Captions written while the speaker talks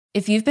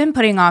If you've been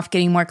putting off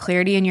getting more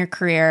clarity in your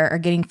career or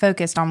getting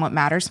focused on what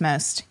matters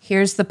most,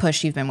 here's the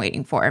push you've been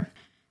waiting for.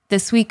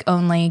 This week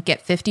only,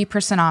 get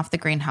 50% off the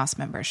Greenhouse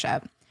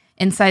membership.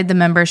 Inside the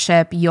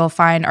membership, you'll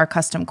find our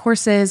custom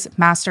courses,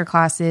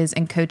 masterclasses,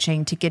 and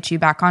coaching to get you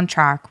back on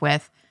track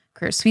with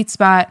career sweet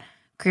spot,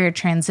 career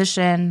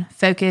transition,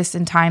 focus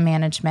and time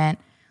management,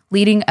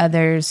 leading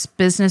others,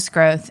 business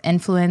growth,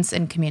 influence,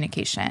 and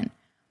communication.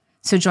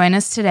 So join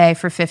us today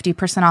for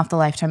 50% off the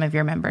lifetime of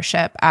your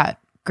membership at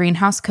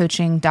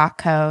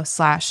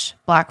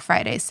greenhousecoaching.co/Black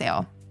Friday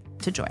sale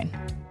to join.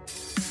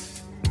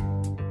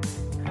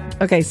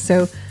 Okay,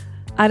 so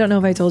I don't know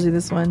if I told you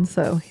this one,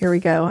 so here we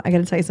go. I got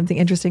to tell you something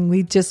interesting.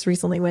 We just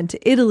recently went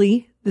to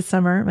Italy this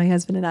summer, my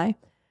husband and I,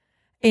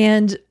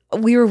 and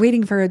we were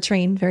waiting for a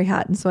train, very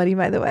hot and sweaty,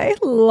 by the way,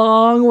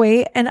 long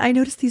wait. And I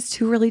noticed these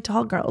two really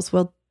tall girls.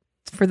 Well,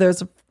 for those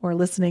who are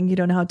listening, you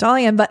don't know how tall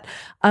I am, but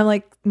I'm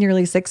like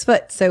nearly 6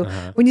 foot. So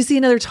when you see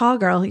another tall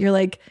girl, you're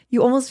like,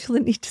 you almost feel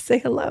the need to say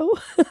hello.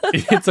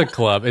 It's a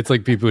club. It's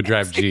like people who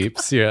drive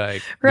Jeeps. You're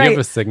like, do you have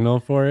a signal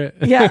for it?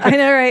 Yeah, I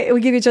know, right?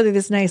 We give each other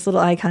this nice little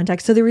eye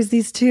contact. So there was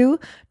these two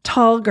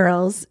tall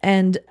girls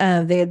and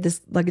they had this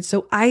luggage.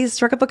 So I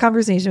struck up a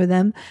conversation with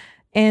them.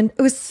 And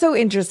it was so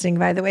interesting,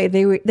 by the way.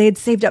 They had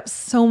saved up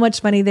so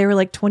much money. They were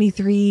like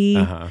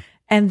 23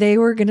 and they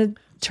were going to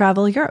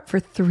travel Europe for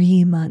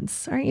 3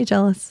 months. Aren't you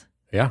jealous?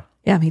 Yeah.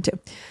 Yeah, me too.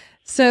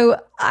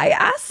 So I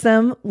asked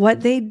them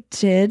what they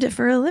did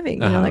for a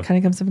living. You know, that kind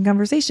of comes up in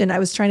conversation. I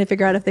was trying to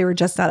figure out if they were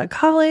just out of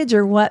college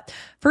or what.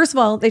 First of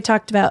all, they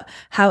talked about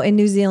how in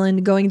New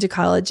Zealand, going to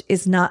college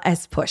is not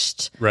as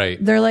pushed.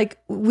 Right. They're like,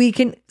 we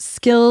can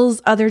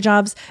skills, other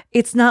jobs.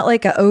 It's not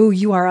like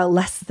you are a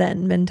less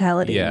than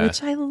mentality,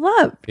 which I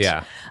loved.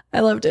 Yeah.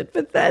 I loved it.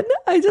 But then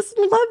I just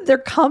loved their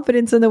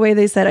confidence in the way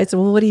they said, I said,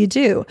 well, what do you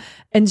do?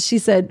 And she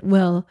said,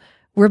 well,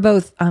 we're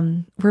both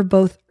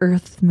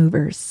earth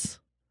movers.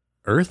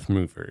 Earth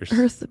movers.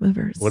 Earth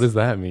movers. What does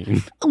that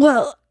mean?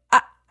 Well,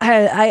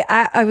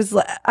 I was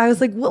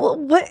like, well,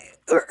 what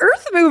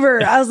earth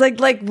mover? I was like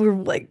we're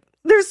like,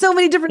 there's so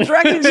many different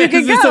directions you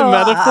can go. Is this a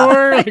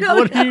metaphor? Like,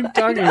 what are you I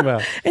talking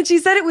about? And she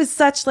said it was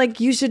such like,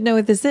 you should know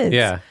what this is.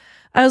 Yeah.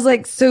 I was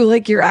like, so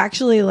like you're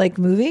actually like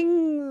moving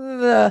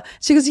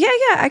she goes, yeah.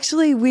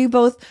 Actually, we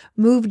both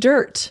move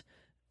dirt.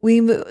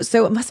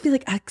 So it must be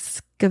like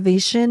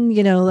excavation,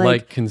 you know,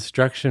 like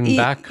construction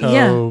backhoe.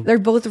 Yeah, they're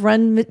both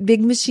run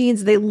big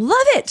machines. They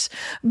love it.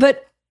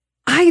 But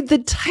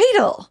the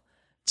title,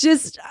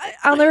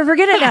 I'll never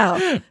forget it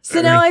now.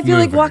 So now I feel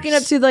like walking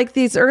up to like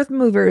these earth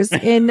movers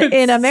in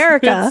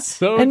America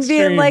so and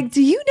extreme. being like,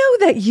 do you know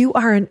that you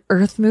are an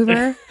earth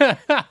mover?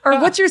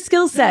 Or what's your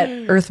skill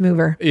set? Earth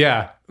mover.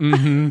 Yeah.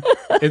 Mm-hmm.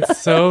 It's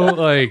so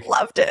like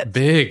loved it.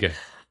 Big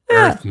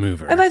earth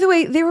mover. And by the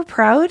way, they were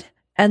proud.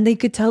 And they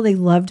could tell they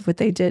loved what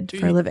they did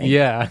for a living.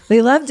 Yeah.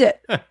 They loved it.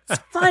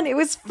 It's fun. It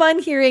was fun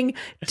hearing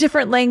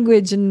different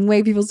language and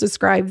way people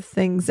describe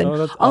things and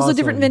also awesome.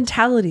 different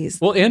mentalities.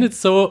 Well, and it's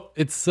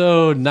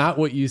so not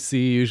what you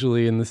see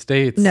usually in the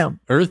States. No.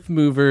 Earth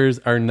movers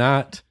are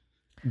not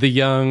the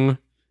young,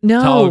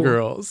 tall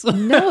girls.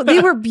 No, they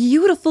were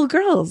beautiful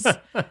girls.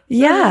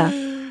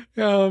 Yeah.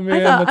 Oh,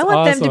 man. I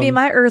want them to be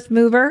my earth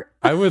mover.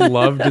 I would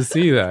love to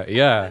see that.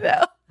 Yeah.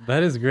 No.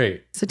 That is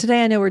great. So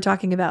today I know we're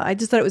talking about, I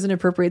just thought it was an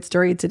appropriate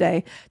story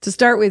today to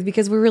start with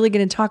because we're really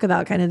going to talk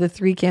about kind of the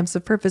 3 camps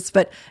of purpose,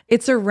 but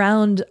it's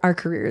around our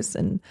careers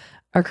and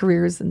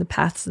the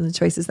paths and the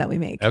choices that we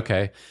make.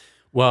 Okay.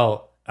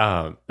 Well,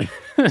 now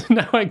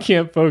I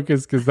can't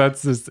focus because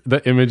that's just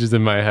the image is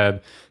in my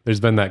head. There's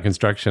been that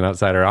construction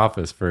outside our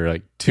office for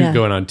like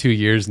going on 2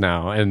 years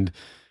now. And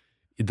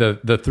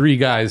the 3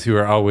 guys who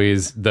are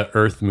always the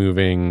earth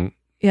moving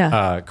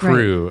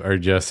crew are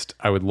just,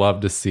 I would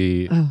love to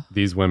see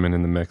these women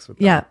in the mix with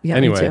them. Yeah.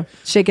 Anyway, me too.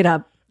 Shake it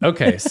up.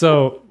 Okay.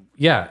 So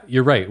yeah,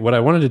 you're right. What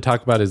I wanted to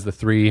talk about is the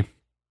three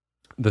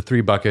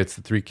buckets,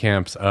 the 3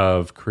 camps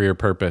of career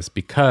purpose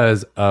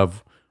because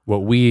of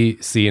what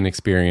we see and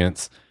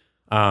experience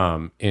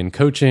in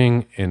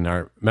coaching, in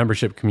our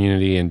membership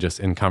community, and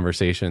just in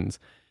conversations.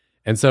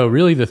 And so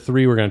really the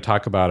 3 we're going to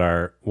talk about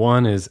are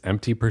 1 is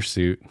empty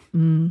pursuit,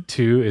 2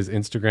 is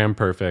Instagram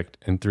perfect,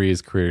 and 3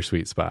 is career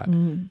sweet spot.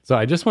 So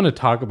I just want to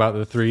talk about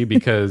the 3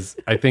 because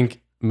I think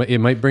it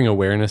might bring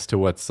awareness to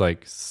what's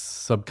like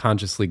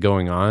subconsciously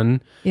going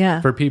on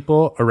for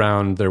people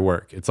around their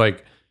work. It's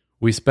like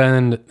we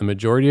spend the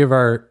majority of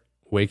our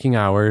waking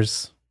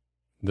hours,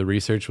 the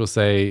research will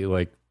say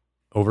like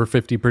over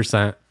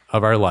 50%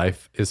 of our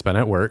life is spent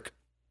at work.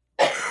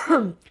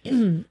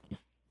 And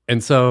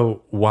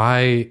so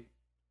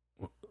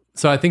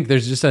I think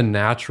there's just a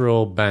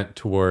natural bent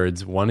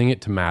towards wanting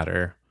it to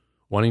matter,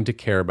 wanting to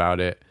care about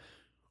it,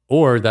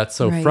 or that's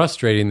so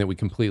frustrating that we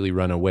completely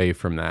run away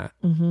from that.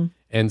 Mm-hmm.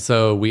 And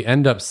so we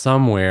end up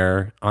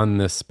somewhere on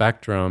this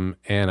spectrum,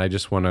 and I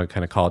just want to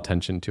kind of call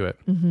attention to it.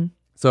 Mm-hmm.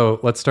 So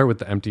let's start with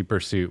the empty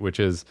pursuit, which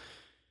is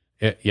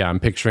I'm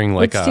picturing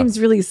like Which seems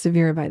really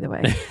severe, by the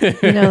way.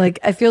 Like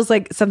it feels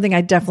like something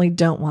I definitely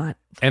don't want.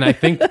 And I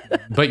think,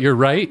 but you're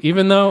right.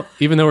 Even though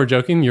we're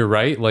joking, you're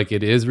right. Like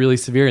it is really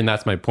severe. And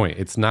that's my point.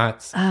 It's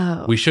not,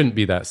 we shouldn't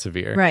be that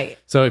severe. Right.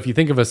 So if you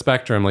think of a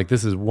spectrum, like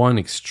this is one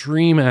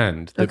extreme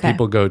end that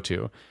people go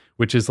to,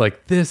 which is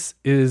like, this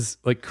is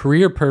like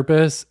career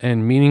purpose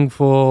and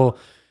meaningful,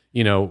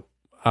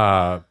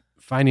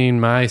 finding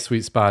my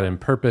sweet spot and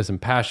purpose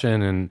and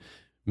passion and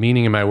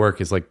meaning in my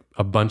work is like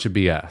a bunch of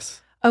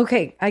BS.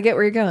 Okay. I get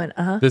where you're going.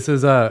 This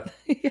is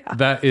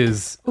that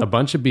is a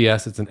bunch of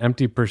BS. It's an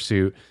empty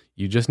pursuit.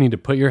 You just need to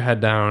put your head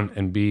down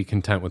and be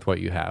content with what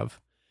you have.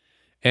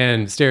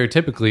 And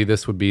stereotypically,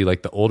 this would be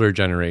like the older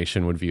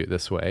generation would view it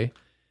this way.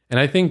 And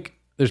I think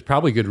there's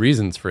probably good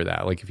reasons for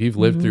that. Like if you've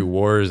lived through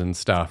wars and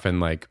stuff and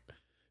like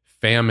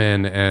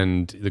famine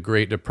and the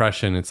Great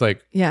Depression, it's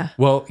like,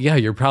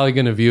 you're probably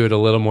going to view it a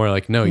little more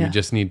like, no, you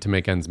just need to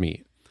make ends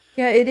meet.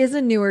 Yeah, it is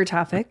a newer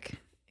topic,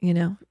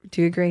 do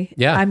you agree?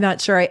 Yeah. I'm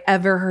not sure I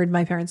ever heard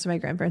my parents or my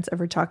grandparents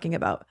ever talking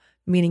about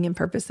meaning and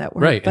purpose at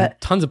work. Right. But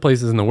and tons of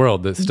places in the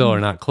world that still are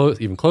not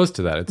even close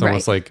to that. It's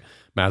almost like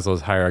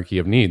Maslow's hierarchy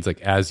of needs.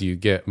 Like as you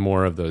get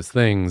more of those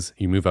things,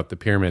 you move up the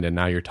pyramid and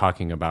now you're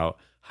talking about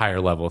higher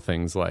level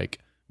things like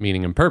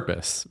meaning and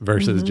purpose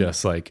versus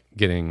just like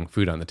getting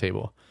food on the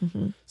table.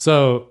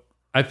 So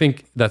I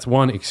think that's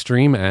one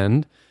extreme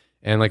end.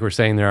 And like we're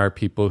saying, there are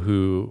people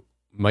who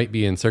might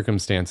be in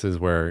circumstances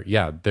where,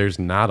 there's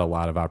not a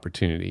lot of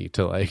opportunity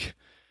to like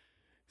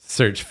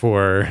search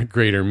for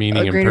greater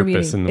meaning and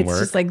purpose in the work. It's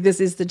just like,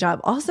 this is the job.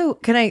 Also,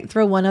 can I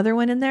throw one other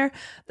one in there?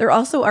 There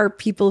also are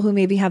people who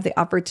maybe have the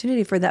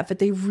opportunity for that, but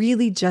they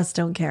really just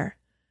don't care.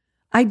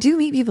 I do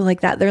meet people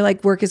like that. They're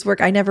like, work is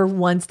work. I never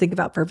once think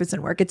about purpose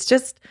in work. It's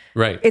just,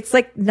 it's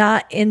like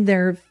not in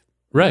their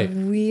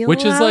wheelhouse.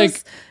 Which is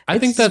like, I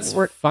think that's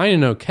fine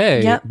and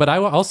okay. Yep. But I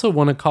also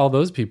want to call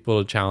those people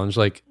a challenge.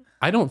 Like,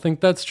 I don't think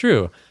that's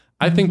true.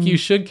 I think you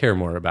should care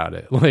more about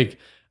it. Like,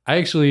 I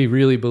actually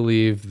really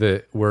believe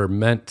that we're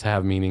meant to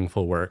have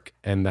meaningful work,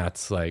 and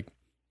that's like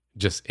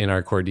just in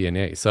our core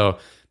DNA. So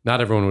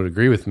not everyone would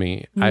agree with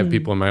me. I have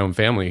people in my own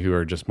family who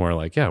are just more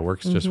like,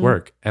 work's just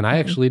work. And I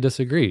actually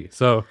disagree.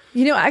 So,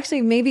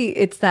 actually, maybe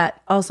it's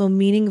that also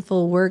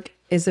meaningful work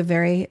is a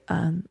very,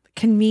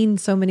 can mean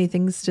so many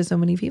things to so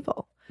many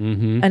people.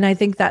 And I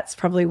think that's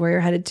probably where you're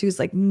headed to, is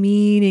like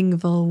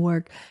meaningful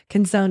work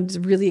can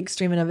sound really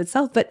extreme in of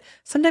itself, but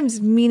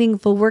sometimes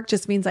meaningful work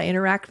just means I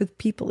interact with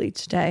people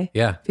each day.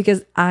 Yeah.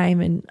 Because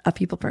I'm a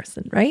people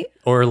person, right?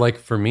 Or like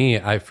for me,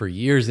 I for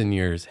years and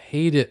years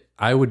hate it.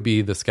 I would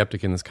be the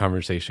skeptic in this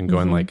conversation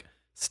going like,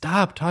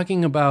 stop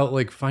talking about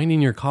like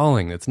finding your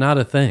calling. It's not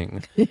a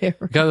thing.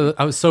 Because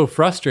I was so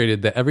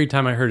frustrated that every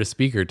time I heard a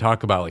speaker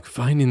talk about like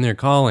finding their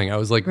calling, I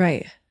was like,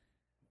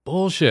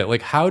 bullshit.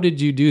 Like, how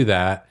did you do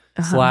that? /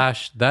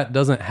 that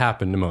doesn't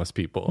happen to most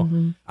people.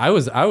 I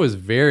was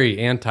very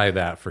anti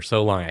that for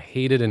so long. I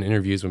hated in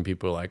interviews when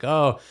people were like,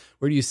 oh,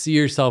 where do you see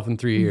yourself in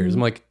 3 years?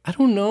 I'm like, I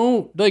don't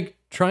know, like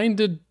trying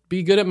to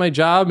be good at my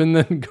job and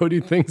then go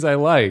do things I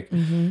like.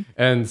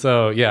 And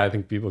so, I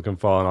think people can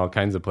fall in all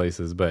kinds of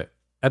places. But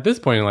at this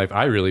point in life,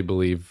 I really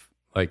believe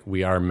like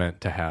we are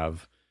meant to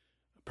have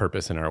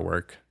purpose in our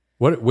work.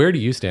 Where do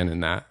you stand in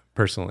that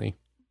personally?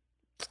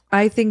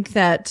 I think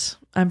that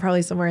I'm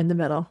probably somewhere in the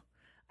middle.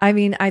 I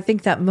mean, I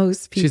think that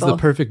most people... She's the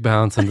perfect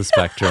balance on the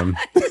spectrum.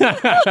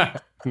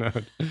 No.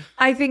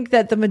 I think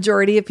that the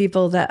majority of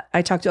people that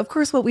I talk to, of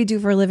course, what we do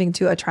for a living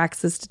too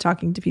attracts us to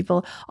talking to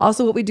people.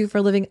 Also, what we do for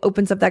a living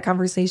opens up that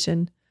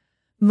conversation.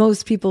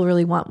 Most people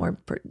really want more.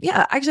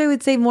 Actually, I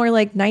would say more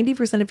like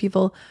 90% of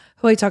people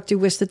who I talk to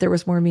wish that there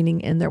was more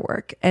meaning in their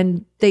work.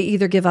 And they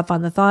either give up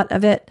on the thought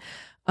of it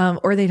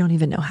or they don't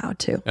even know how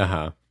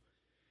to.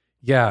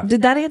 Yeah.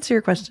 Did that answer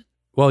your question?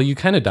 Well, you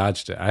kind of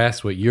dodged it. I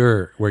asked where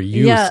you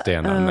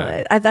stand on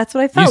that. That's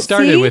what I felt. You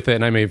started with it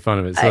and I made fun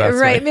of it. So that's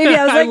right. Maybe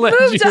I was like,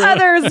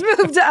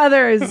 move to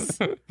others.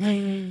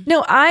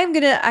 No, I'm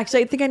going to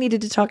actually, I think I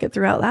needed to talk it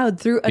through out loud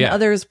through an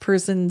others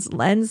person's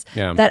lens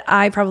that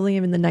I probably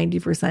am in the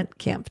 90%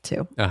 camp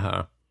too.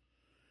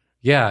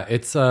 Yeah.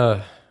 It's,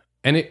 and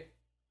it,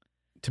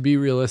 to be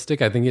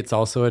realistic, I think it's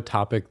also a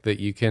topic that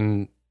you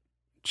can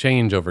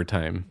change over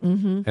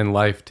time and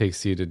life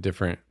takes you to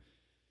different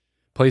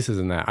places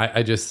in that.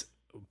 I just,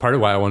 part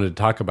of why I wanted to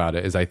talk about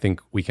it is I think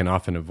we can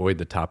often avoid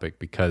the topic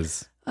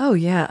because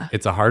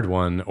it's a hard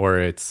one, or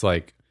it's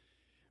like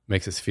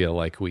makes us feel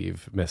like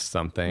we've missed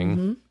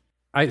something.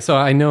 So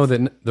I know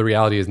that the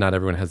reality is not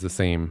everyone has the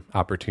same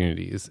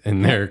opportunities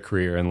in their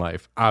career and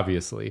life,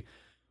 obviously.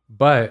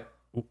 But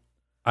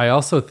I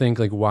also think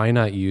like, why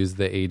not use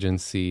the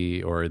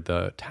agency or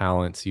the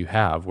talents you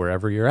have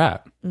wherever you're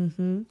at?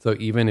 So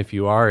even if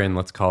you are in,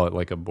 let's call it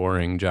like a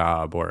boring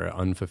job or an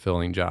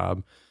unfulfilling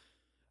job,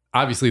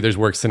 obviously there's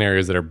work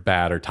scenarios that are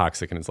bad or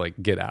toxic and it's like,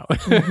 get out.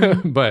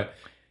 But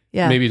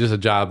maybe just a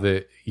job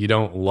that you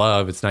don't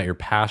love, it's not your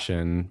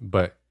passion,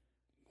 but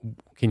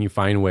can you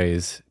find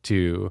ways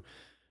to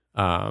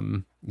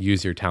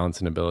use your talents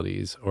and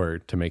abilities or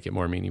to make it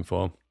more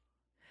meaningful?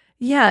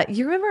 Yeah.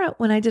 You remember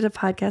when I did a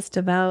podcast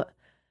about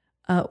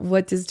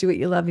What does do what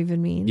you love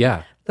even mean?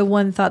 Yeah. The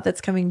one thought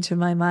that's coming to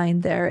my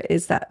mind there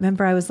is that,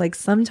 remember, I was like,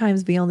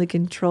 sometimes we only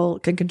can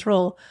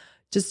control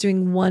just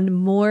doing one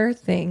more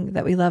thing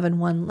that we love and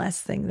one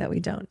less thing that we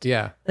don't.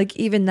 Yeah. Like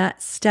even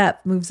that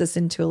step moves us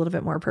into a little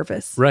bit more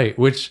purpose. Right.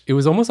 Which it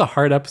was almost a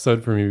hard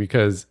episode for me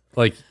because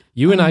like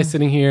you and I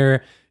sitting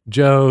here,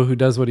 Joe, who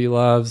does what he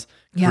loves,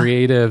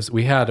 creatives,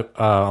 we had,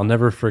 I'll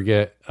never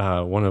forget,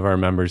 one of our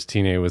members,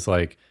 Tina, was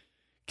like,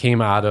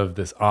 came out of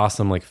this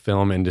awesome like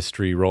film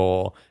industry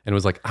role and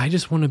was like, I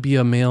just want to be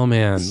a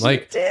mailman.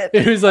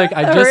 It was like,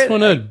 I just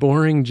want a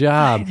boring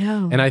job. I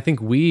know. And I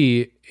think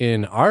we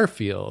in our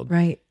field,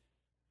 Right.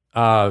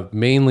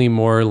 mainly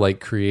more like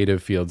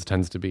creative fields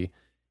tends to be,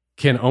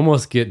 can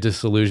almost get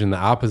disillusioned the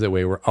opposite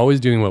way. We're always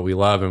doing what we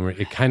love and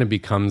it kind of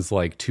becomes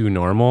like too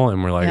normal.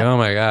 And we're like, oh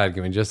my God,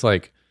 can we just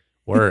like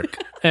work?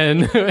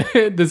 And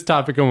this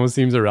topic almost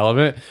seems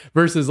irrelevant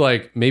versus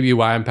like maybe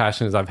why I'm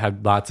passionate is I've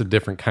had lots of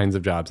different kinds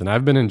of jobs and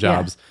I've been in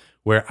jobs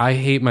where I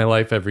hate my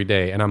life every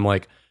day. And I'm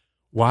like,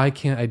 why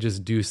can't I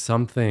just do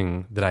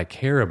something that I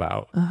care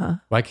about?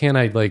 Why can't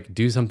I like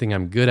do something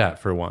I'm good at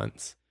for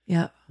once?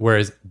 Yeah.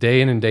 Whereas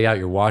day in and day out,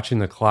 you're watching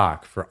the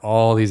clock for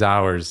all these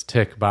hours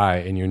tick by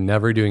and you're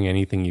never doing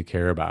anything you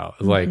care about.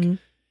 Like,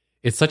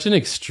 it's such an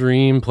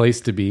extreme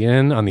place to be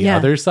in on the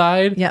other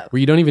side where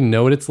you don't even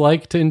know what it's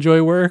like to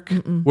enjoy work.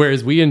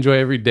 Whereas we enjoy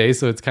every day.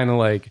 So it's kind of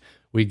like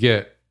we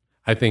get,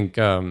 I think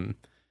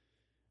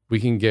we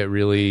can get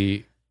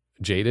really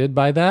jaded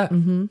by that.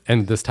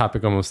 And this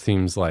topic almost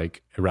seems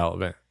like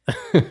irrelevant.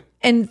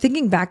 And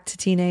thinking back to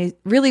Tina,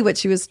 really what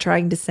she was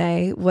trying to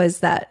say was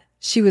that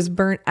she was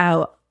burnt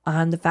out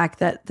on the fact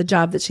that the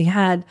job that she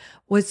had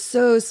was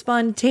so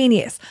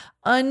spontaneous,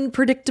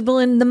 unpredictable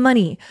in the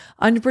money,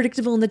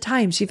 unpredictable in the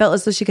time. She felt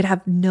as though she could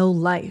have no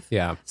life.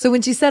 Yeah. So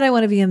when she said, I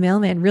want to be a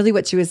mailman, really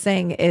what she was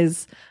saying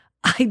is,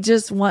 I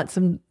just want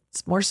some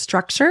more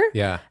structure.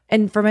 Yeah.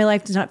 And for my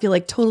life to not feel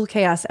like total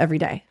chaos every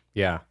day.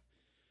 Yeah.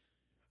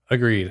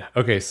 Agreed.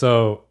 Okay.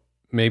 So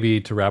maybe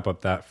to wrap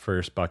up that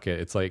first bucket,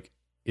 it's like,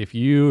 if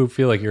you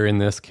feel like you're in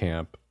this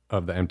camp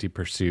of the empty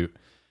pursuit,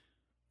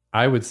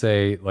 I would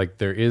say like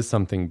there is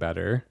something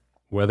better,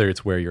 whether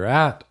it's where you're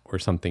at or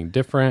something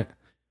different.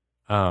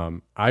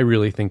 I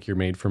really think you're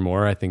made for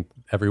more. I think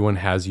everyone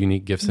has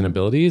unique gifts and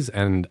abilities,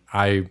 and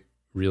I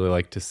really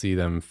like to see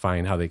them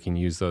find how they can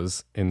use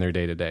those in their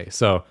day to day.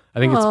 So I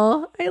think it's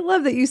I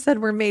love that you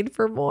said we're made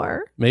for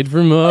more. made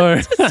for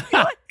more.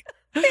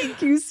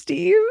 Thank you,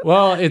 Steve.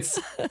 Well,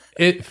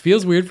 it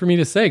feels weird for me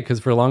to say because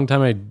for a long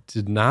time I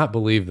did not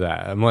believe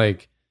that. I'm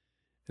like,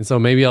 and so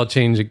maybe I'll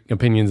change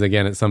opinions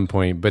again at some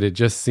point, but it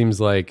just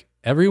seems like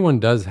everyone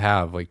does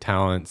have like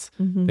talents,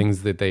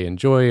 things that they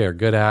enjoy, are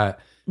good at.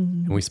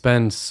 And we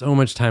spend so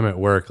much time at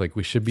work, like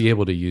we should be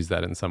able to use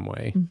that in some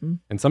way.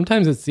 And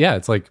sometimes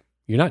it's like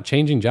you're not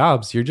changing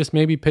jobs. You're just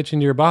maybe pitching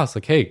to your boss,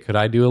 like, hey, could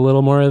I do a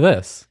little more of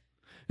this?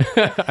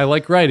 I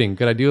like writing.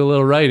 Could I do a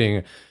little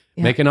writing?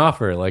 Yeah. Make an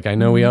offer. Like, I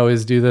know we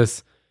always do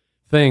this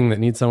thing that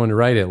needs someone to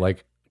write it.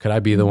 Like, could I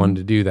be the one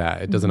to do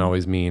that? It doesn't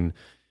always mean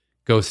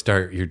go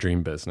start your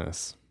dream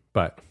business.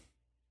 But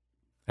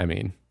I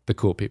mean, the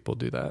cool people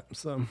do that.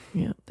 So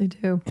yeah, they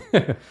do.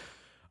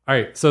 All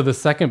right. So the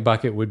second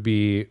bucket would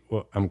be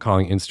what I'm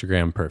calling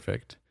Instagram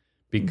perfect,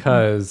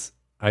 because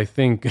I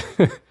think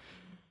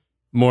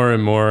more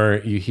and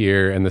more you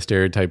hear, and the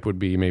stereotype would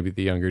be maybe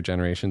the younger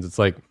generations. It's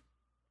like,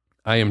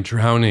 I am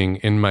drowning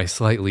in my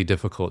slightly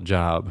difficult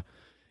job.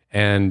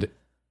 And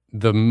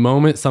the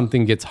moment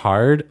something gets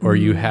hard or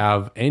you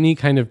have any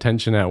kind of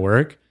tension at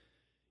work,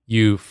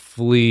 you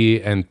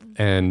flee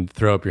and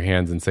throw up your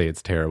hands and say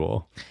it's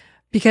terrible.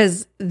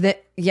 Because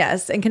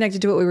yes, and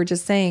connected to what we were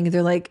just saying,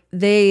 they're like,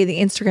 the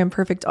Instagram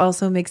perfect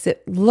also makes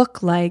it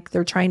look like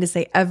they're trying to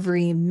say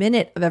every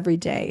minute of every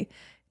day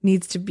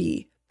needs to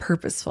be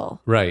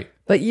purposeful. Right.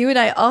 But you and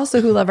I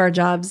also, who love our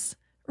jobs,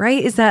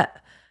 right? Is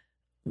that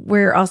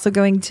we're also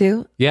going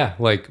to? Yeah.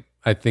 Like,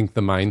 I think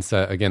the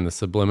mindset, again, the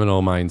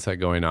subliminal mindset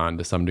going on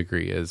to some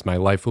degree is my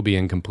life will be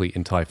incomplete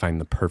until I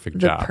find the perfect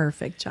job. The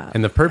perfect job.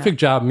 And the perfect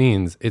job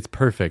means it's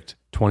perfect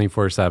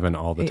 24/7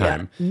 all the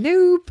time.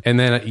 Nope. And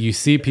then you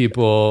see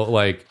people,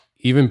 like,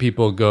 even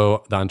people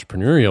go the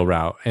entrepreneurial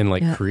route and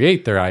like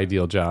create their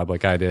ideal job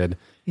like I did.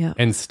 Yeah.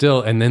 And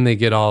then they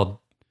get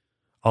all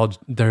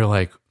they're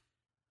like,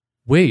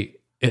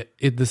 wait,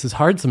 this is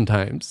hard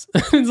sometimes.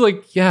 It's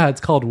like, yeah,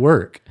 it's called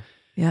work.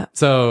 Yeah.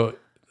 So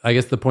I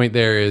guess the point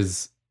there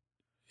is,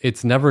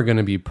 it's never going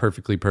to be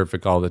perfectly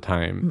perfect all the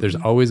time. There's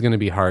always going to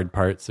be hard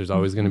parts. There's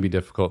always going to be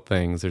difficult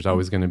things. There's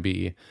always going to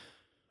be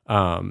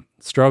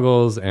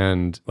struggles.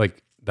 And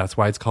like, that's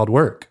why it's called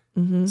work.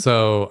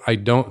 So I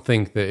don't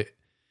think that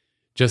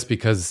just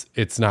because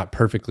it's not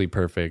perfectly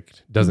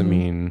perfect doesn't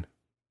mean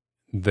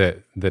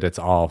that it's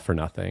all for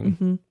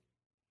nothing.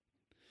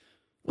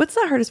 What's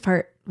the hardest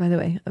part, by the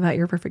way, about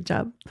your perfect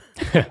job?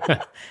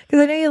 Because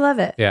I know you love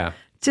it. Yeah.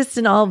 Just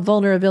in all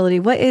vulnerability,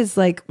 what is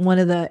like one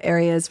of the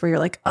areas where you're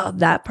like, oh,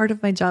 that part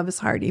of my job is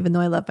hard, even though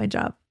I love my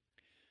job?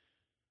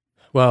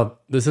 Well,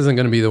 this isn't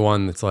going to be the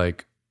one that's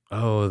like,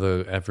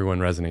 everyone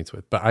resonates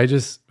with. But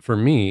for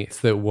me, it's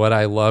that what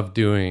I love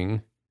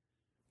doing,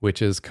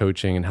 which is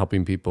coaching and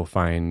helping people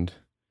find,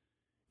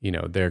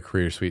 their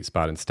career sweet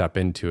spot and step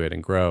into it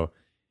and grow.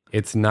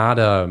 It's not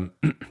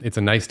it's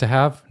a nice to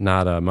have,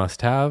 not a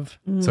must have.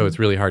 So it's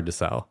really hard to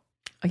sell.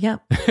 Yeah.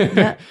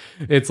 Yeah.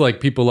 It's like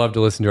people love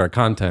to listen to our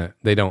content.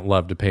 They don't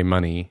love to pay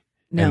money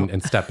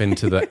and step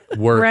into the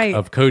work Right.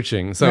 of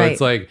coaching. So Right.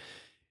 it's like,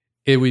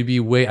 it would be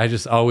I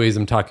just always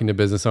am talking to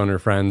business owner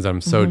friends.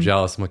 I'm so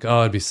jealous. I'm like, oh,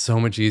 it'd be so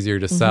much easier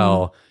to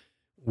sell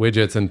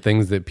widgets and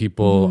things that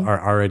people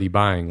are already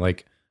buying.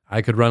 Like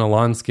I could run a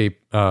landscaping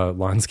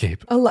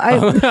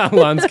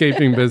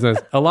business,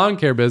 a lawn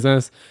care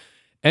business,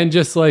 and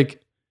just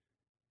like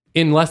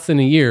in less than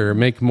a year,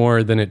 make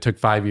more than it took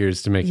 5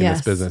 years to make in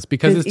this business,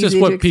 because it's just easy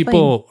to what explain.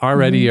 people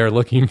already are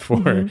looking for.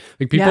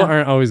 Like people Yeah.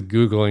 aren't always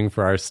Googling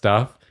for our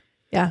stuff.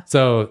 Yeah.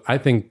 So I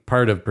think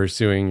part of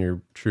pursuing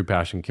your true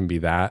passion can be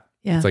that.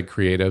 Yeah. It's like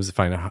creatives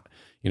find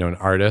an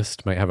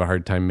artist might have a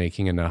hard time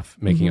making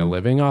a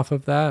living off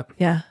of that.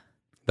 Yeah.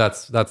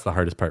 That's the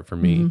hardest part for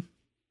me.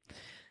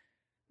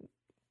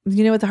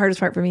 You know what the hardest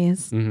part for me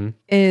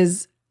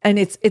is, and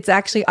it's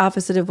actually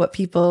opposite of what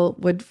people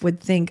would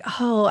think.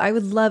 Oh, I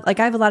would love, like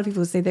I have a lot of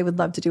people who say they would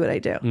love to do what I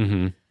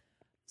do.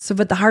 So,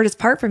 but the hardest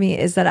part for me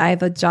is that I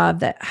have a job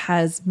that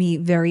has me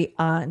very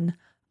on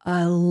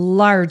a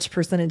large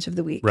percentage of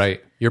the week.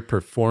 Right. You're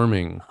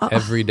performing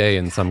every day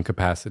in some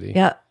capacity.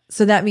 Yeah.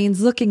 So that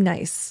means looking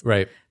nice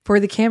Right. for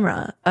the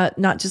camera,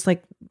 not just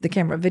like the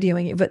camera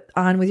videoing you, but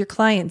on with your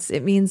clients.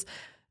 It means,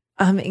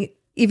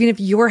 even if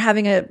you're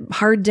having a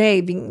hard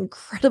day, being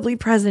incredibly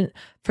present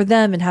for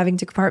them and having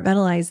to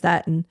compartmentalize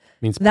that. And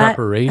Means that,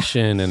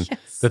 preparation. And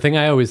the thing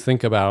I always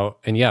think about,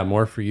 and yeah,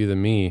 more for you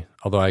than me,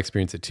 although I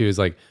experience it too, is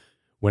like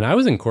when I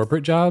was in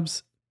corporate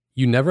jobs,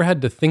 you never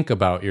had to think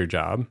about your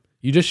job.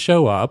 You just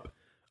show up.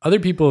 Other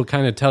people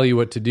kind of tell you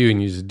what to do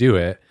and you just do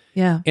it.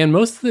 yeah. And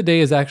most of the day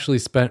is actually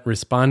spent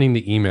responding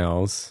to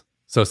emails.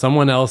 So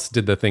someone else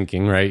did the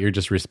thinking, right? You're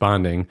just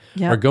responding.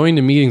 Yeah. Or going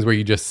to meetings where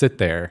you just sit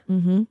there.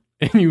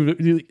 And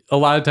you a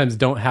lot of times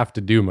don't have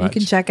to do much. You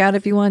can check out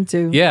if you want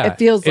to. Yeah. It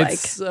feels it's like.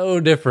 so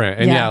different.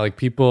 And yeah, like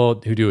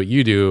people who do what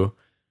you do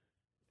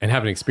and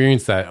haven't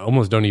experienced that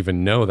almost don't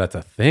even know that's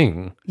a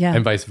thing. Yeah.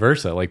 And vice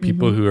versa. Like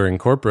people who are in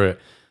corporate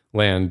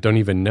land don't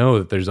even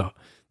know that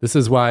this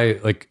is why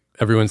like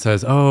everyone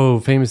says, oh,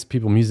 famous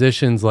people,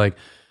 musicians, like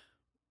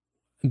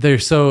they're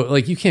so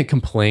like, you can't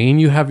complain.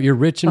 You're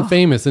rich and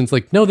famous. And it's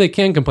like, no, they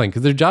can complain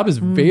because their job is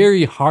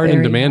very hard and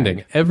Very demanding.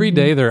 hard. Every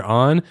day they're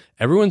on,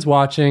 everyone's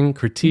watching,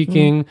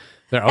 critiquing.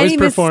 They're always Any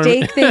performing.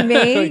 mistake they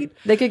made,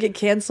 they could get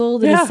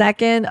canceled in Yeah. a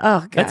second.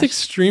 Oh, gosh.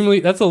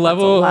 That's a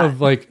level lot.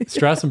 of like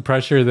stress and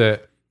pressure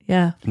that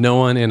Yeah. no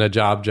one in a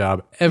job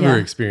ever Yeah.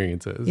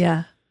 experiences.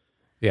 Yeah.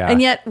 Yeah. And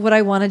yet, would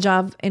I want a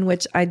job in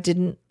which I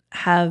didn't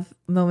have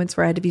moments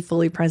where I had to be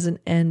fully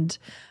present and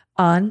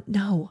on?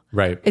 No.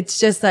 Right. It's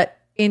just that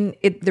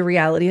the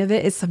reality of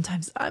it is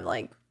sometimes I'm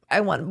like, I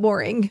want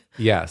boring.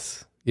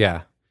 Yes.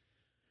 Yeah.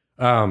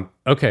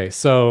 Okay.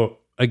 So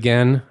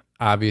again,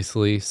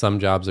 obviously some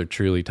jobs are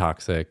truly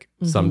toxic.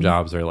 Some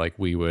jobs are like,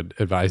 we would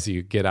advise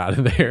you get out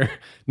of there.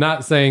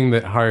 Not saying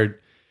that hard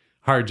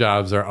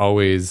jobs are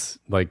always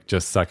like,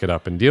 just suck it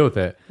up and deal with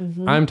it.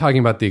 I'm talking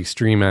about the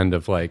extreme end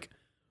of like,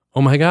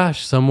 oh my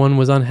gosh, someone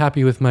was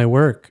unhappy with my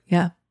work.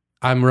 Yeah.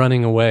 I'm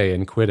running away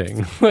and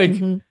quitting. Like,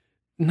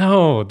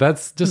 no,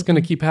 that's just going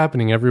to keep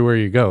happening everywhere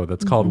you go.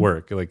 That's called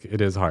work. Like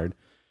it is hard.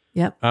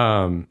 Yep.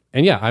 And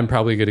yeah, I'm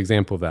probably a good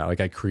example of that. Like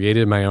I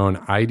created my own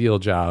ideal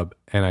job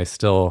and I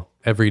still,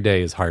 every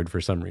day is hard for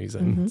some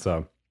reason.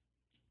 So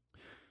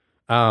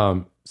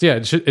yeah,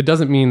 it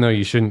doesn't mean though,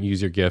 you shouldn't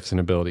use your gifts and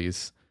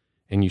abilities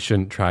and you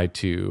shouldn't try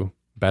to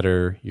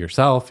better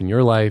yourself and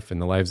your life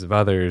and the lives of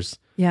others.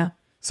 Yeah.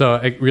 So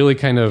it really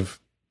kind of,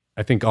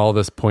 I think all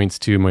this points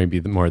to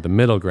maybe more the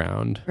middle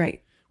ground.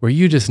 Right. Where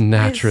you just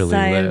naturally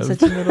I am live.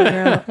 such a little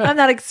girl. I'm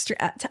not extreme.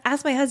 To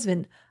ask my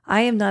husband,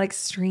 I am not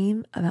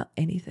extreme about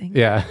anything.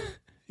 Yeah.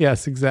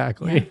 Yes,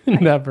 exactly. Yeah,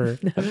 Never.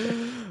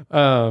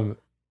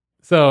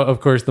 So of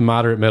course the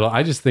moderate middle,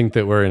 I just think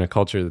that we're in a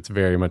culture that's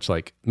very much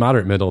like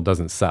moderate middle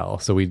doesn't sell.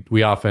 So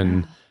we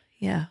often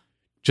Yeah.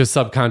 just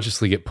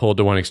subconsciously get pulled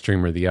to one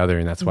extreme or the other.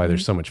 And that's why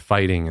there's so much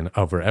fighting and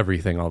over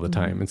everything all the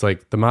time. It's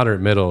like the moderate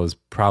middle is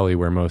probably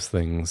where most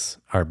things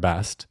are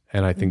best.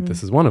 And I think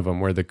this is one of them,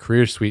 where the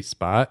career sweet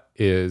spot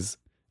is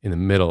in the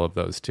middle of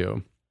those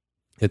two.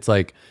 It's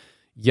like,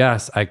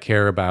 yes, I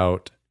care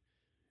about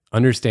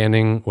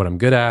understanding what I'm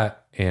good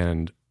at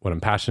and what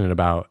I'm passionate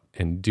about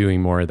and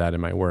doing more of that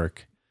in my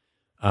work.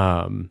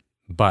 But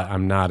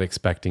I'm not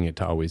expecting it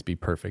to always be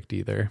perfect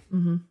either.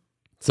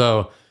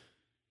 So,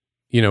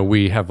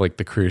 we have like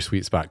the career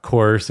sweet spot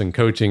course and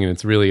coaching, and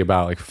it's really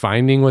about like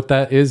finding what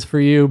that is for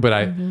you. But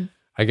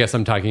I guess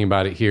I'm talking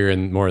about it here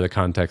in more the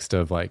context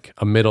of like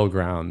a middle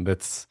ground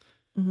that's,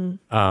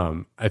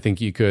 I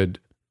think you could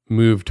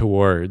move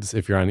towards,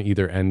 if you're on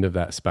either end of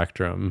that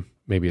spectrum,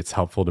 maybe it's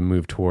helpful to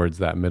move towards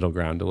that middle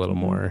ground a little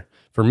more.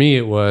 For me,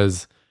 it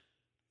was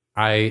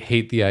I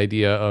hate the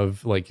idea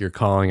of like your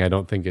calling. I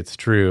don't think it's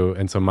true.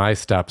 And so my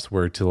steps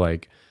were to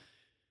like,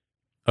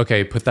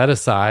 okay, put that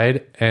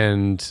aside,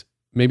 and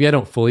maybe I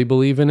don't fully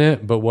believe in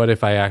it, but what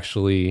if I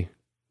actually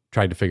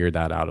tried to figure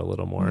that out a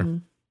little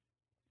more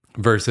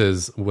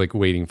versus like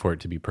waiting for it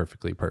to be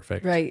perfectly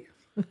perfect. Right.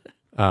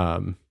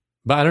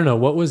 But I don't know,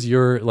 what was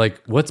your,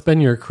 like, what's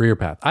been your career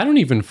path? I don't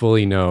even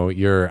fully know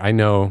I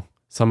know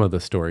some of the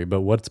story,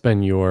 but what's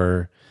been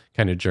your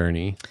kind of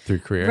journey through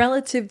career?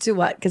 Relative to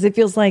what? Because it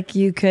feels like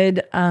you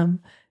could,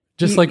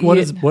 Just like what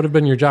have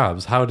been your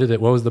jobs?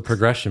 What was the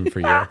progression for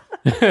you?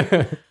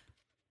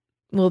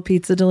 well,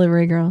 pizza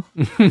delivery girl.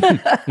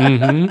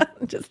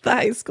 Mm-hmm. Just the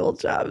high school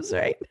jobs,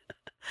 right?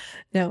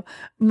 No,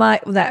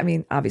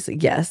 obviously,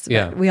 yes.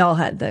 Yeah. We all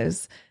had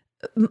those.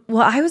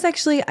 Well, I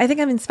think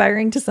I'm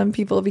inspiring to some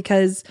people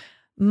because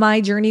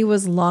my journey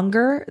was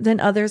longer than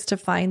others to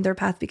find their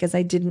path because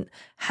I didn't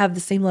have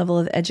the same level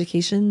of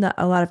education that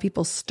a lot of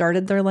people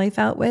started their life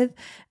out with.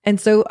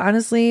 And so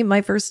honestly,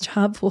 my first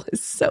job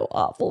was so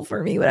awful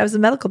for me when I was a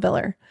medical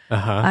biller.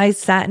 I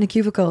sat in a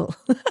cubicle.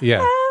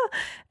 Yeah.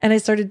 And I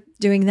started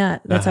doing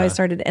that. That's how I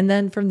started. And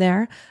then from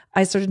there,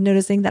 I started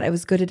noticing that I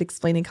was good at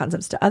explaining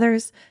concepts to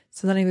others.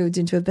 So then I moved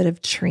into a bit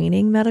of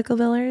training medical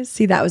billers.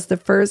 See, that was the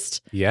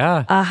first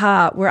where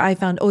I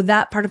found,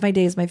 that part of my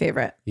day is my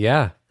favorite.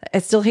 Yeah. I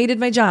still hated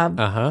my job.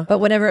 But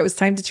whenever it was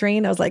time to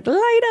train, I was like,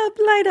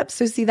 light up.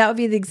 So see, that would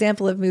be the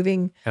example of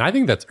moving. And I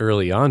think that's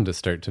early on to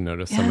start to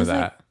notice some of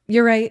that.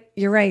 You're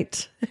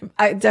right.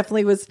 I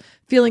definitely was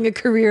feeling a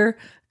career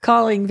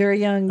calling very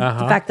young. The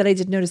fact that I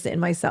did notice it in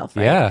myself.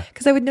 Right? Yeah.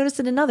 Because I would notice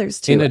it in others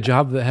too. In a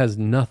job that has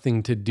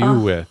nothing to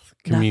do with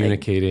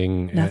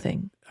communicating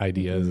nothing.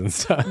 Ideas and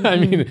stuff. I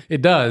mean,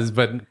 it does,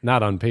 but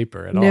not on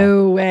paper at all.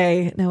 No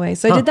way.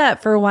 So I did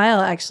that for a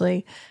while,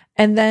 actually.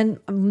 And then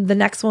the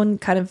next one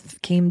kind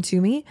of came to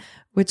me,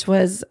 which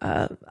was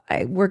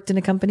I worked in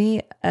a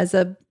company as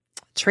a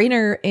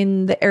trainer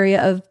in the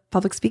area of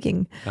public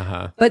speaking,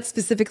 but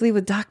specifically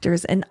with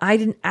doctors. And I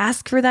didn't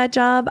ask for that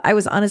job. I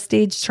was on a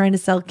stage trying to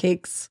sell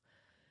cakes,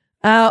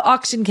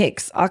 auction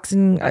cakes, I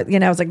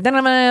was like,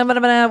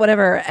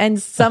 whatever.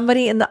 And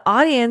somebody in the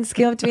audience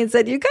came up to me and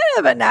said, you kind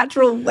of have a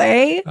natural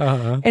way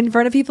in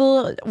front of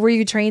people. Were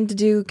you trained to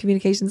do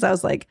communications? I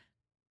was like,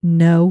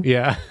 no.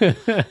 Yeah.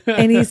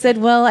 And he said,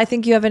 well, I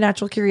think you have a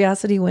natural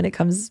curiosity when it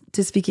comes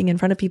to speaking in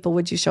front of people.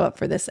 Would you show up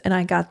for this? And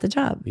I got the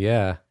job.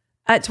 Yeah.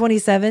 At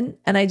 27,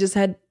 and I just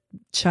had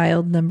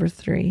child number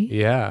 3.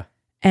 Yeah.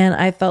 And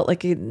I felt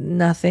like a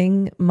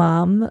nothing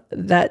mom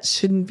that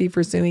shouldn't be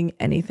pursuing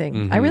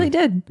anything. I really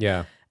did.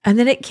 Yeah. And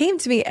then it came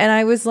to me, and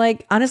I was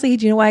like, honestly,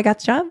 do you know why I got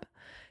the job?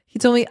 He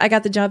told me I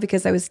got the job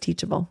because I was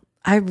teachable.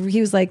 He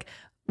was like,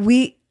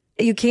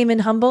 you came in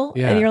humble,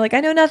 and you're like, I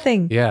know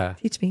nothing. Yeah.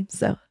 Teach me.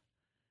 So.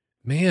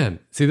 Man,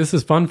 see, this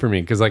is fun for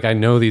me because like I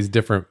know these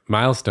different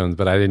milestones,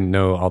 but I didn't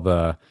know all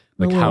the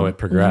how it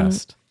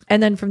progressed.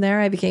 And then from there,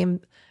 I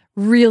became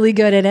really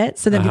good at it.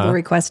 So then people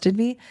requested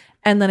me,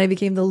 and then I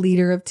became the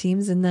leader of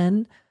teams. And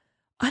then,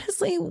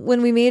 honestly,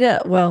 when we made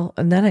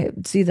then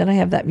I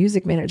have that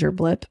music manager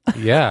blip.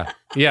 Yeah,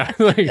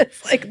 like,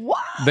 it's like wow.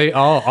 They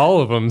all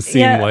of them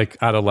seem like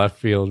out of left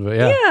field, but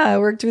yeah. I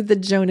worked with the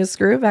Jonas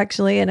Group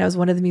actually, and I was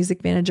one of the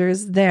music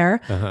managers there.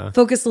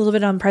 Focused a little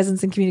bit on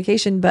presence and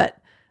communication, but.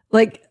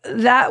 Like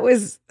that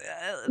was,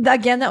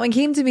 again, that one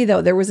came to me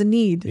though. There was a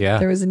need. Yeah.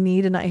 There was a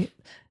need, and I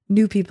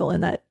knew people in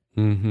that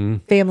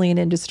family and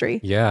industry.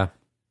 Yeah.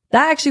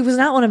 That actually was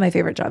not one of my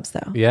favorite jobs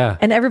though. Yeah.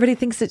 And everybody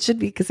thinks it should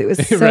be because it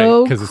was so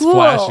cool. Because it's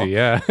flashy.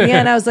 Yeah. Yeah.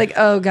 And I was like,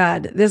 oh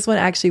God, this one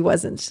actually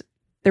wasn't.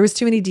 There was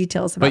too many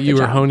details about it. But you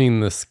were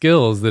honing the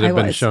skills that have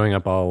been showing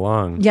up all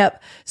along.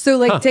 Yep. So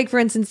like take for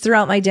instance,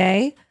 throughout my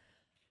day,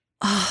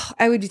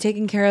 I would be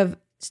taking care of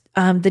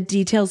the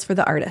details for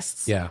the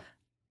artists. Yeah.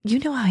 You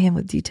know how I am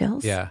with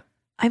details. Yeah.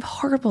 I'm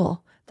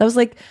horrible. That was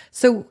like,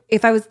 so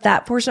if I was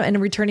that portion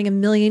and returning 1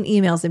 million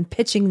emails and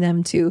pitching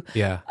them to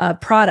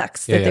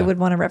products that they would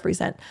want to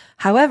represent.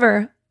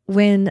 However,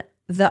 when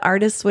the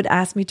artists would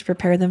ask me to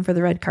prepare them for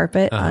the red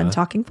carpet on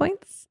talking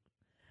points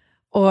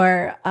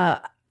or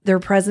their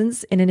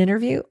presence in an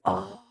interview,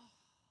 I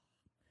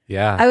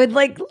would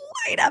like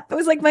light up. It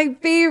was like my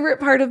favorite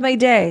part of my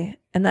day.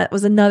 And that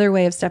was another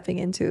way of stepping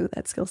into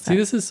that skill set. See,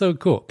 this is so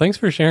cool. Thanks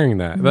for sharing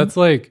that. That's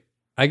like,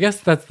 I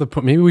guess that's the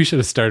point. Maybe we should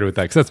have started with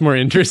that because that's more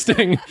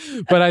interesting.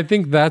 But I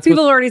think that's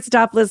people already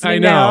stopped listening. I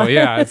know. Now.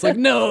 Yeah, it's like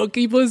no,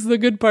 keep listening to the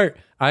good part.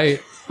 I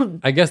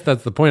guess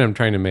that's the point I'm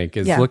trying to make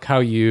is look how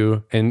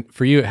and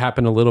for you it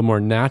happened a little more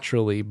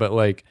naturally, but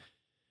like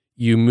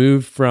you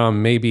moved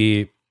from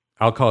maybe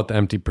I'll call it the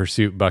empty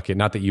pursuit bucket.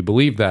 Not that you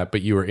believe that,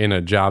 but you were in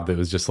a job that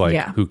was just like,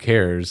 who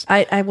cares?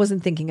 I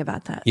wasn't thinking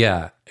about that.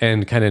 Yeah.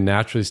 And kind of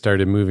naturally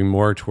started moving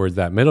more towards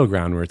that middle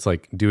ground where it's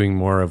like doing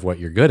more of what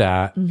you're good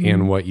at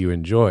and what you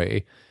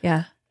enjoy.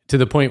 Yeah. To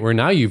the point where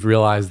now you've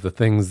realized the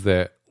things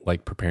that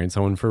like preparing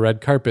someone for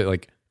red carpet,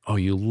 like, oh,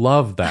 you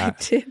love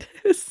that. I did.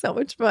 It was so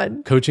much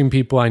fun. Coaching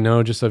people, I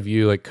know just of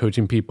you, like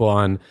coaching people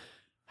on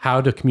how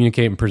to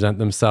communicate and present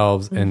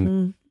themselves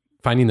and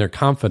finding their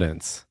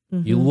confidence.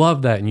 You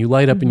love that and you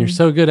light up and you're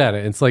so good at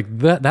it. It's like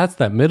that's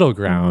that middle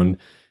ground.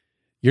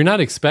 You're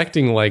not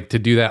expecting like to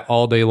do that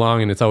all day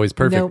long and it's always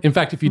perfect. Nope. In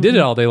fact, if you did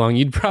it all day long,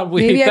 you'd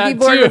probably Maybe hate I'd that be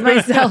bored too. with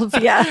myself.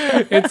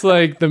 Yeah. It's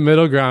like the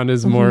middle ground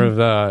is more of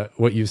the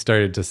what you've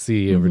started to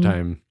see over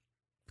time.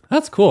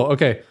 That's cool.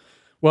 Okay.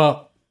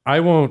 Well, I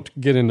won't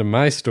get into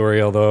my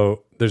story,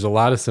 although there's a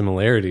lot of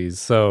similarities.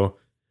 So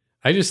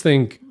I just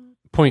think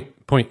point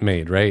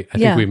made, right? I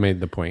think we've made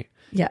the point.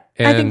 Yeah.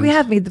 I think we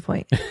have made the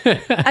point.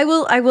 I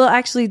will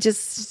actually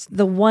just,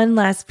 the one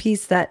last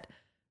piece that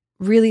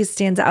really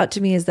stands out to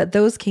me is that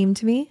those came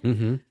to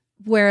me.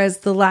 Whereas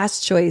the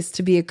last choice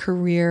to be a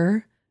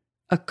career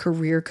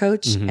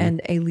coach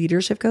and a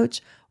leadership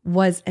coach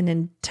was an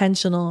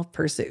intentional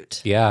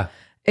pursuit. Yeah.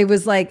 It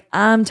was like,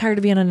 I'm tired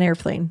of being on an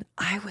airplane.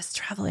 I was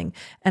traveling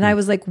and I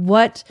was like,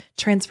 what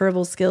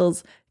transferable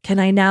skills can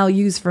I now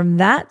use from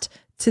that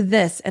to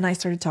this? And I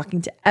started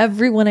talking to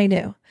everyone I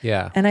knew.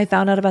 Yeah. And I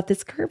found out about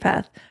this career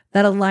path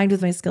that aligned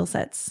with my skill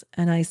sets.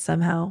 And I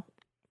somehow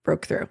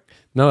broke through.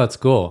 No, that's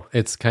cool.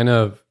 It's kind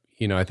of,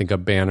 I think a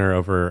banner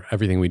over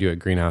everything we do at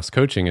Greenhouse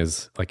Coaching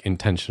is like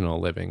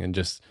intentional living and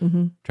just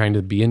trying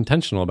to be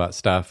intentional about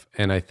stuff.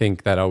 And I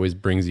think that always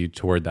brings you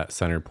toward that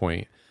center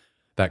point,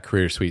 that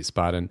career sweet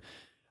spot. And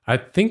I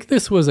think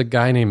this was a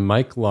guy named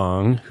Mike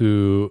Long,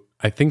 who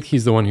I think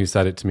he's the one who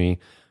said it to me,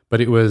 but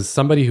it was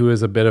somebody who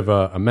is a bit of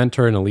a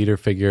mentor and a leader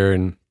figure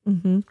in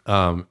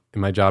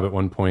my job at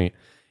one point.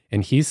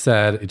 And he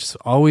said, it just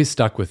always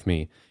stuck with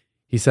me.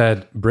 He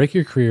said, break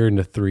your career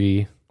into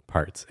 3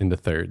 parts, into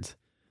thirds.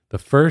 The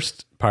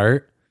first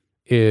part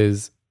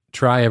is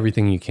try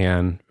everything you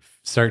can,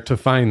 start to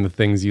find the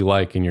things you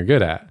like and you're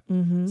good at.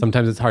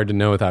 Sometimes it's hard to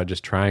know without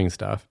just trying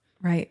stuff.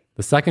 Right.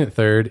 The second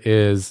third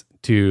is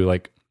to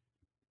like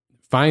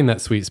find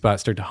that sweet spot,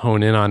 start to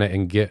hone in on it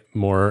and get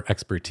more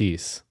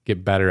expertise,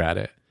 get better at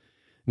it.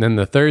 And then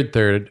the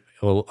third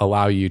will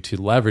allow you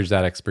to leverage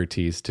that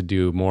expertise to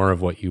do more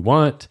of what you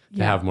want,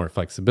 to have more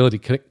flexibility,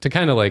 to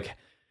kind of like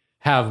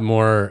have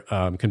more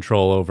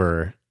control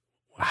over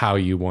how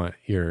you want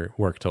your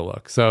work to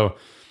look. So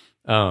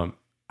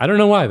I don't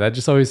know why. That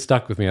just always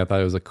stuck with me. I thought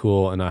it was a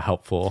cool and a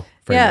helpful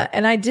framework. Yeah.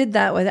 And I did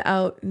that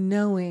without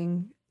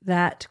knowing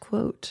that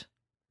quote.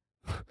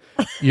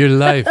 Your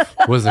life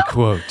was a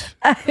quote.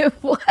 It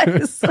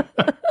was.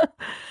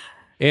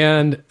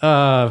 And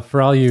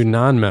for all you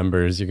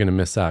non-members, you're going to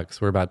miss out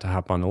because we're about to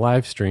hop on a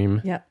live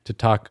stream to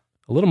talk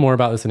a little more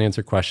about this and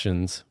answer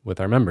questions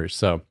with our members.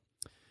 So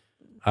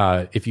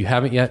if you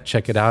haven't yet,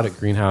 check it out at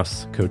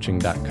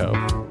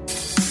greenhousecoaching.co.